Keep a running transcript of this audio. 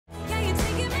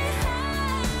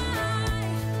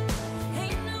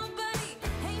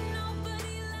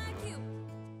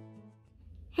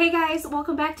Hey guys,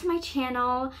 welcome back to my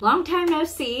channel. Long time no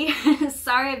see.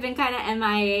 Sorry I've been kind of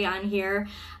MIA on here.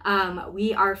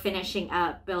 We are finishing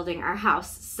up building our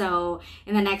house. So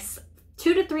in the next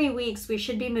 2 to 3 weeks, we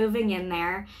should be moving in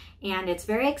there. And it's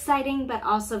very exciting, but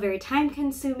also very time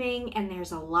consuming, and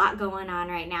there's a lot going on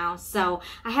right now. So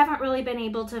I haven't really been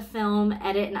able to film,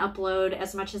 edit, and upload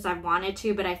as much as I've wanted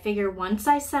to, but I figure once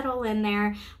I settle in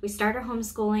there, we start our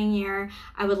homeschooling year,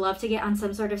 I would love to get on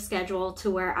some sort of schedule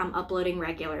to where I'm uploading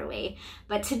regularly.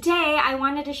 But today I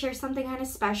wanted to share something kind of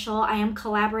special. I am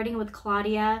collaborating with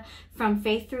Claudia from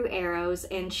Faith Through Arrows,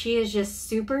 and she is just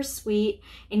super sweet,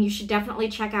 and you should definitely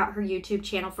check out her YouTube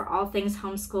channel for all things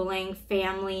homeschooling,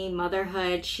 family,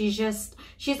 motherhood. She's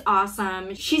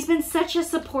awesome. She's been such a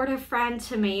supportive friend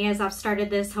to me as I've started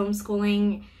this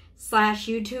homeschooling /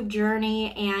 YouTube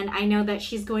journey, and I know that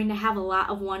she's going to have a lot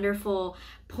of wonderful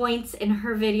points in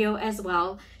her video as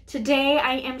well. Today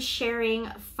I am sharing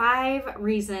 5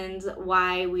 reasons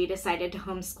why we decided to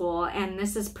homeschool, and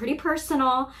this is pretty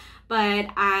personal, but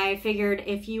I figured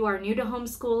if you are new to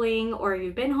homeschooling or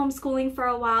you've been homeschooling for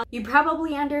a while, you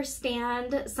probably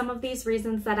understand some of these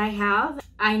reasons that I have.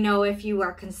 I know if you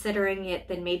are considering it,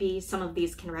 then maybe some of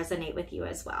these can resonate with you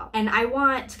as well. And I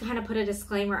want to kind of put a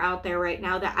disclaimer out there right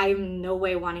now that I'm no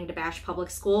way wanting to bash public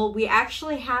school. We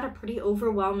actually had a pretty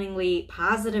overwhelmingly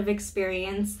positive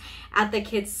experience at the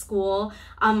kids' school.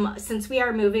 Since we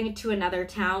are moving to another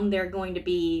town, they're going to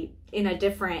be in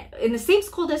the same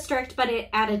school district, but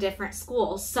at a different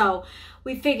school. So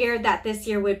we figured that this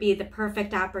year would be the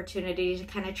perfect opportunity to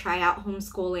kind of try out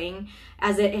homeschooling,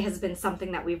 as it has been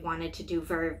something that we've wanted to do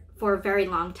for a very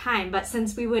long time. But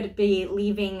since we would be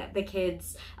leaving the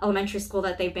kids' elementary school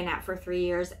that they've been at for 3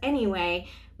 years anyway,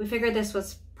 we figured this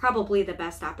was probably the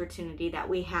best opportunity that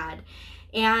we had.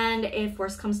 And if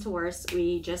worse comes to worse,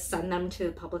 we just send them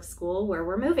to public school where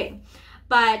we're moving.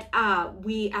 But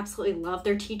we absolutely love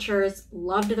their teachers,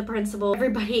 loved the principal.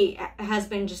 Everybody has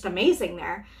been just amazing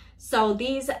there. So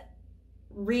these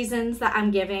reasons that I'm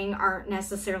giving aren't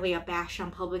necessarily a bash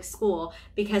on public school,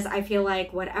 because I feel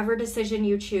like whatever decision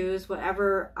you choose,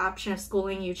 whatever option of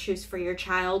schooling you choose for your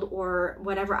child, or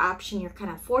whatever option you're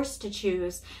kind of forced to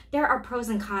choose, there are pros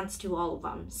and cons to all of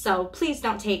them. So please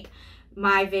don't take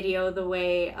my video the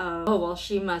way of, oh, well,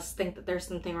 she must think that there's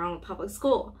something wrong with public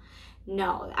school.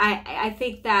 No, I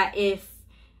think that if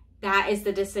that is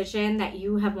the decision that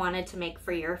you have wanted to make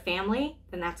for your family,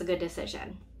 then that's a good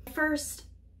decision. First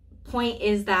point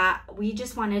is that we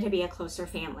just wanted to be a closer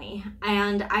family,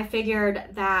 and I figured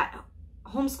that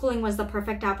homeschooling was the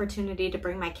perfect opportunity to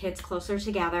bring my kids closer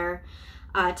together,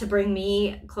 to bring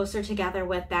me closer together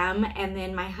with them, and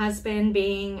then my husband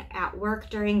being at work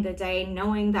during the day,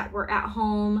 knowing that we're at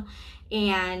home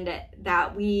and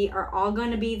that we are all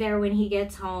going to be there when he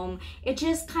gets home. It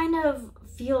just kind of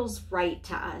feels right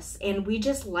to us, and we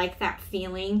just like that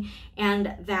feeling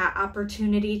and that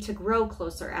opportunity to grow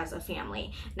closer as a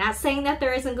family. Not saying that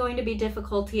there isn't going to be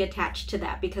difficulty attached to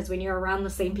that, because when you're around the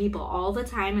same people all the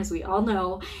time, as we all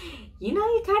know, you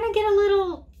kind of get a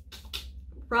little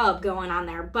rub going on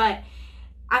there. But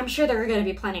I'm sure there are going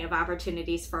to be plenty of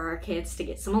opportunities for our kids to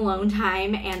get some alone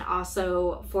time, and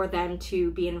also for them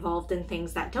to be involved in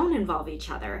things that don't involve each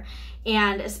other.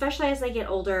 And especially as they get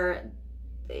older,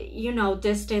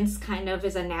 distance kind of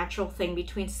is a natural thing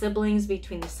between siblings,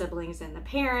 between the siblings and the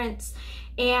parents.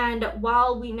 And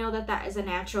while we know that that is a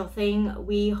natural thing,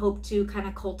 we hope to kind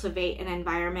of cultivate an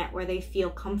environment where they feel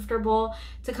comfortable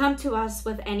to come to us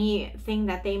with anything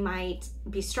that they might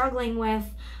be struggling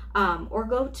with, or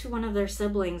go to one of their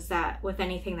siblings with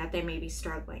anything that they may be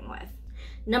struggling with.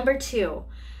 Number 2,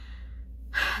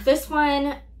 this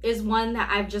one is one that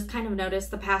I've just kind of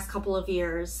noticed the past couple of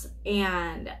years,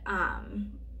 and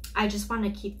I just want to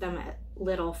keep them at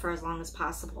little for as long as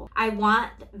possible. I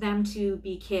want them to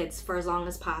be kids for as long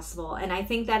as possible, and I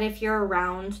think that if you're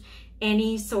around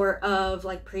any sort of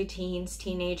like preteens,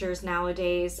 teenagers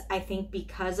nowadays, I think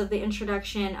because of the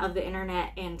introduction of the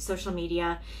internet and social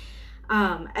media,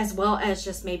 as well as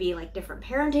just maybe like different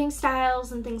parenting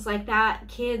styles and things like that,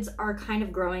 kids are kind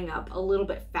of growing up a little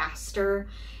bit faster,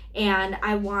 and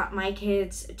I want my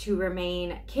kids to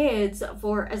remain kids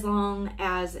for as long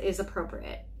as is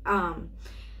appropriate.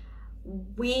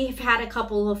 We've had a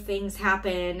couple of things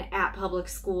happen at public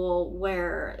school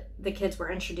where the kids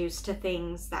were introduced to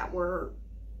things that were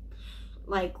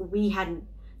like,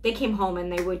 they came home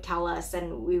and they would tell us,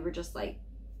 and we were just like,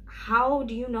 how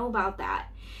do you know about that?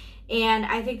 And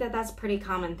I think that that's a pretty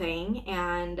common thing,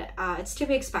 and it's to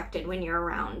be expected when you're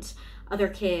around other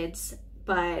kids.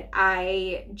 But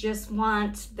I just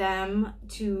want them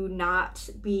to not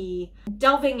be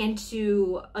delving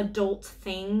into adult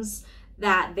things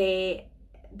that they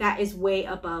that is way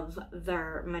above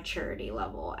their maturity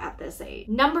level at this age.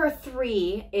 Number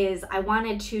 3 is I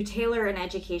wanted to tailor an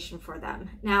education for them.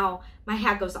 Now, my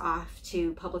hat goes off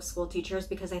to public school teachers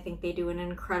because I think they do an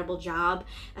incredible job,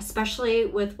 especially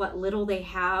with what little they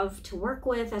have to work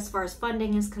with as far as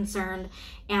funding is concerned,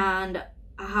 and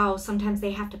how sometimes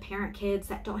they have to parent kids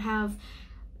that don't have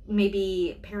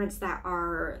maybe parents that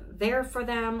are there for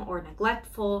them or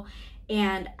neglectful.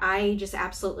 And I just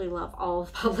absolutely love all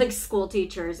of public school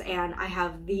teachers, and I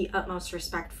have the utmost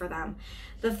respect for them.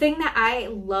 The thing that I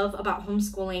love about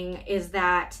homeschooling is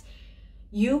that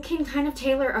you can kind of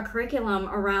tailor a curriculum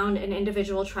around an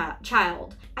individual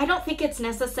child. I don't think it's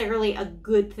necessarily a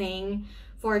good thing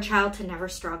for a child to never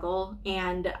struggle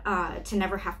and to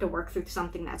never have to work through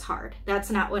something that's hard. That's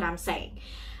not what I'm saying.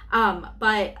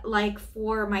 But like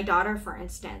for my daughter, for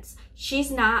instance,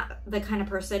 she's not the kind of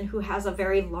person who has a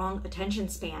very long attention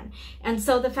span. And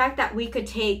so the fact that we could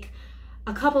take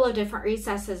a couple of different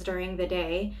recesses during the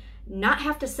day, not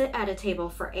have to sit at a table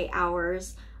for 8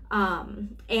 hours,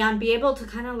 and be able to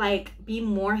kind of like be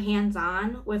more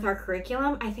hands-on with our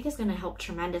curriculum, I think is going to help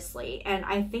tremendously. And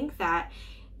I think that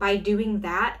by doing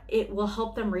that, it will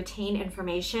help them retain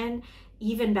information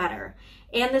even better.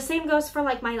 And the same goes for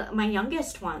like my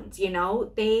youngest ones, you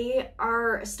know, they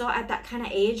are still at that kind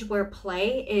of age where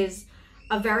play is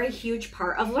a very huge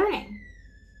part of learning.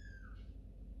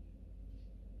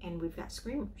 And we've got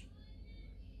screamers.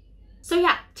 So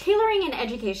yeah, tailoring an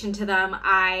education to them,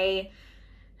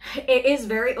 it is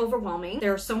very overwhelming.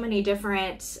 There are so many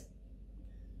different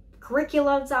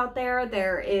curriculums out there.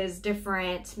 There is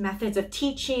different methods of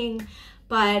teaching,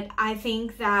 but I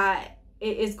think that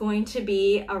it is going to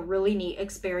be a really neat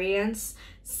experience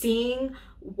seeing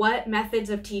what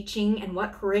methods of teaching and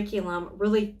what curriculum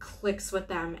really clicks with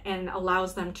them and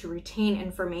allows them to retain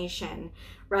information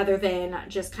rather than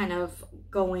just kind of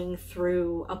going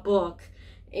through a book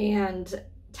and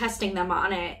testing them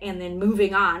on it and then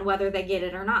moving on whether they get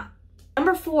it or not.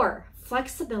 Number 4,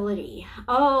 flexibility.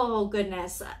 Oh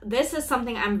goodness, this is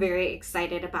something I'm very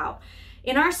excited about.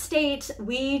 In our state,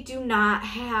 we do not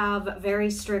have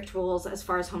very strict rules as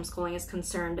far as homeschooling is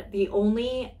concerned. The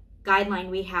only guideline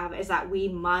we have is that we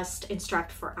must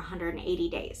instruct for 180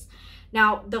 days.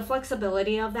 Now, the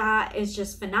flexibility of that is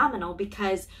just phenomenal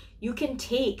because you can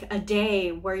take a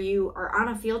day where you are on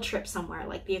a field trip somewhere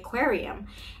like the aquarium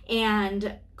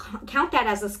and count that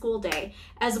as a school day,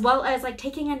 as well as like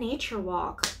taking a nature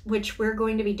walk, which we're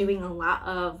going to be doing a lot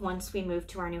of once we move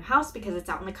to our new house because it's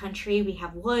out in the country. We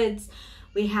have woods,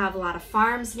 we have a lot of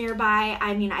farms nearby.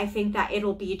 I mean, I think that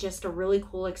it'll be just a really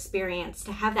cool experience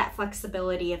to have that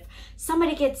flexibility. If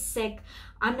somebody gets sick,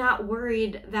 I'm not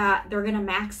worried that they're gonna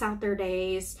max out their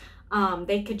days.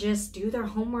 They could just do their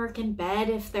homework in bed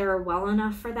if they're well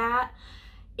enough for that.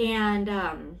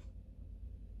 And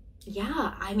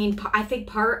yeah, I mean, I think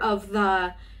part of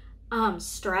the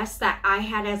stress that I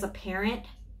had as a parent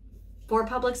for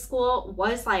public school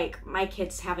was like my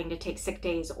kids having to take sick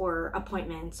days or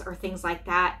appointments or things like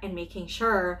that, and making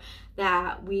sure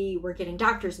that we were getting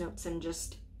doctor's notes and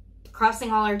just crossing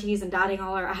all our T's and dotting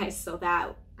all our I's so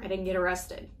that I didn't get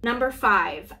arrested. Number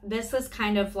 5, this is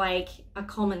kind of like a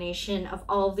culmination of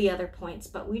all the other points,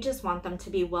 but we just want them to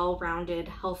be well-rounded,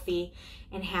 healthy,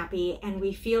 and happy. And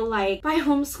we feel like by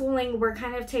homeschooling, we're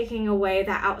kind of taking away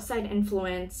that outside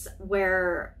influence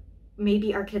where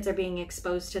maybe our kids are being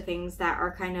exposed to things that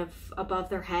are kind of above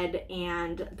their head,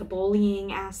 and the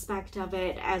bullying aspect of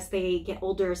it as they get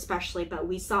older especially, but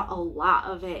we saw a lot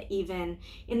of it even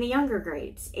in the younger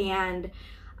grades. And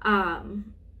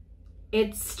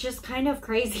it's just kind of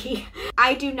crazy.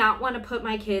 I do not want to put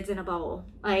my kids in a bubble.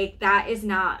 Like, that is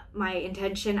not my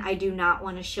intention. I do not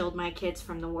want to shield my kids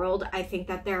from the world. I think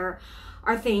that there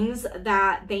are things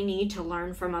that they need to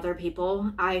learn from other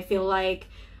people. I feel like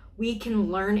we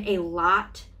can learn a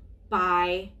lot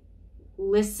by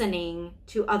listening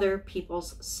to other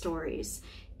people's stories,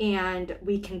 and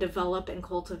we can develop and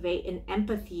cultivate an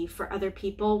empathy for other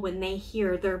people when they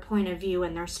hear their point of view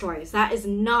and their stories. That is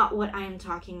not what I am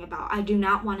talking about. I do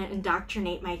not want to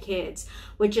indoctrinate my kids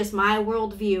with just my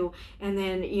worldview, and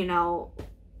then, you know,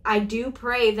 I do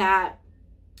pray that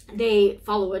they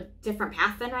follow a different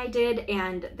path than I did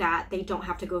and that they don't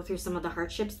have to go through some of the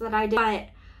hardships that I did. But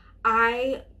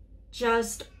I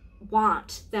just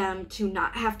want them to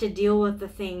not have to deal with the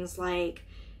things like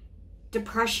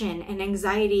depression and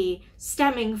anxiety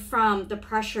stemming from the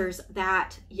pressures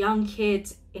that young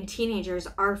kids and teenagers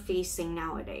are facing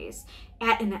nowadays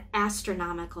at an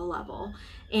astronomical level.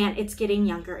 And it's getting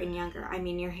younger and younger. I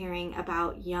mean, you're hearing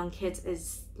about young kids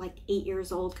as like 8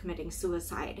 years old committing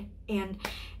suicide. And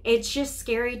it's just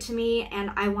scary to me.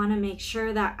 And I want to make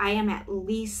sure that I am at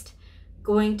least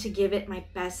going to give it my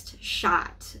best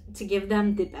shot, to give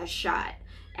them the best shot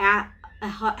at a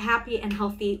happy and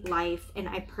healthy life. And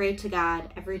I pray to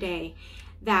God every day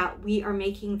that we are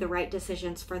making the right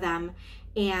decisions for them.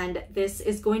 And this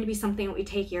is going to be something that we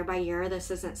take year by year.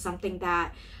 This isn't something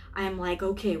that I'm like,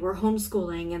 okay, we're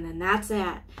homeschooling and then that's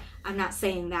it. I'm not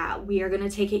saying that. We are going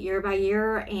to take it year by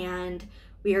year, and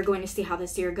we are going to see how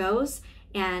this year goes.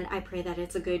 And I pray that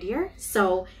it's a good year.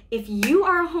 So if you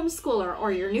are a homeschooler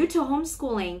or you're new to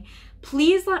homeschooling,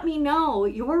 please let me know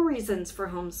your reasons for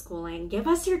homeschooling. Give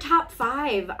us your top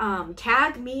 5.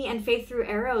 Tag me and Faith Through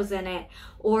Arrows in it,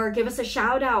 or give us a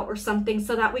shout out or something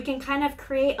so that we can kind of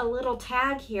create a little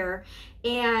tag here.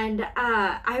 And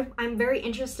I'm very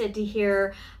interested to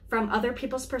hear from other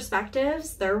people's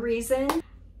perspectives, their reasons.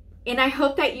 And I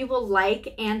hope that you will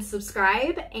like and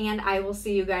subscribe, and I will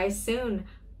see you guys soon.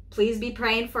 Please be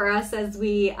praying for us as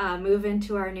we move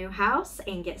into our new house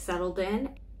and get settled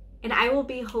in. And I will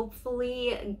be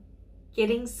hopefully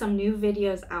getting some new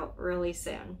videos out really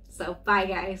soon. So bye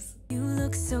guys. You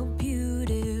look so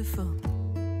beautiful,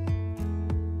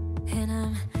 and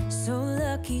I'm so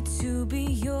lucky to be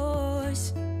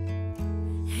yours.